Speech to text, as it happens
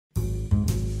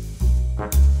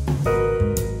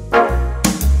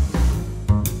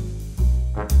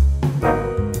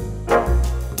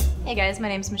Hey guys, my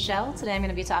name's Michelle. Today I'm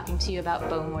going to be talking to you about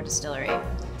Bowmore Distillery.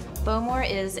 Bowmore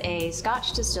is a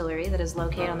Scotch distillery that is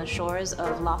located on the shores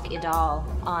of Loch Idal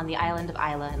on the island of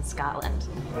Islay in Scotland.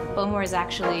 Bowmore is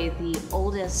actually the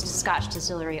oldest Scotch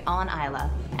distillery on Islay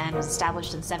and was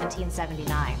established in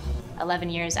 1779, 11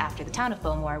 years after the town of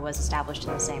Bowmore was established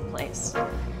in the same place.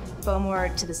 Bowmore,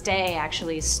 to this day,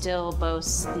 actually still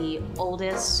boasts the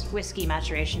oldest whiskey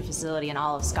maturation facility in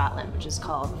all of Scotland, which is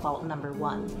called Vault Number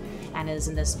 1, and is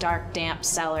in this dark, damp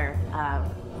cellar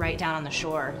right down on the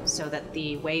shore, so that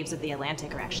the waves of the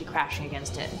Atlantic are actually crashing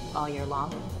against it all year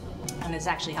long. And this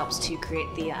actually helps to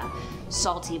create the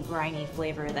salty, briny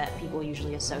flavor that people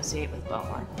usually associate with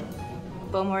Bowmore.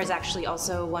 Bowmore is actually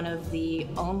also one of the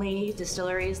only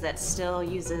distilleries that still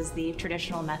uses the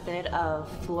traditional method of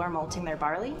floor malting their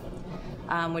barley,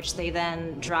 which they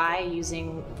then dry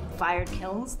using fired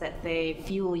kilns that they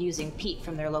fuel using peat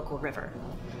from their local river.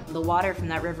 The water from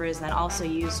that river is then also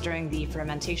used during the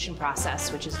fermentation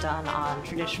process, which is done on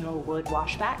traditional wood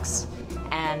washbacks,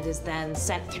 and is then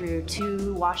sent through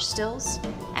 2 wash stills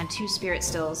and 2 spirit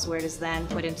stills, where it is then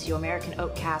put into American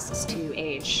oak casks to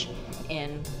age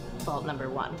in Vault Number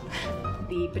 1.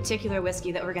 The particular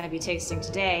whiskey that we're going to be tasting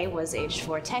today was aged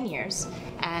for 10 years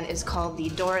and is called the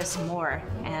Dorus Mor,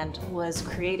 and was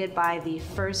created by the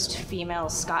first female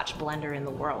Scotch blender in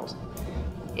the world.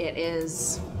 It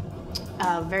is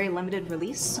a very limited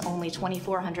release. Only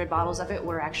 2,400 bottles of it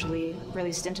were actually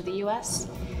released into the US.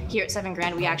 Here at 7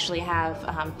 Grand we actually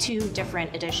have 2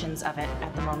 different editions of it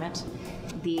at the moment.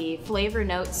 The flavor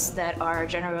notes that are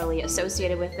generally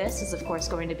associated with this is of course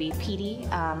going to be peaty,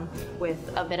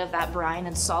 with a bit of that brine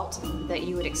and salt that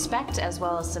you would expect, as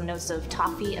well as some notes of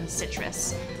toffee and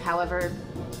citrus. However,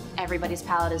 everybody's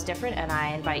palate is different, and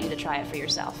I invite you to try it for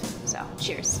yourself. So,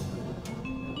 cheers.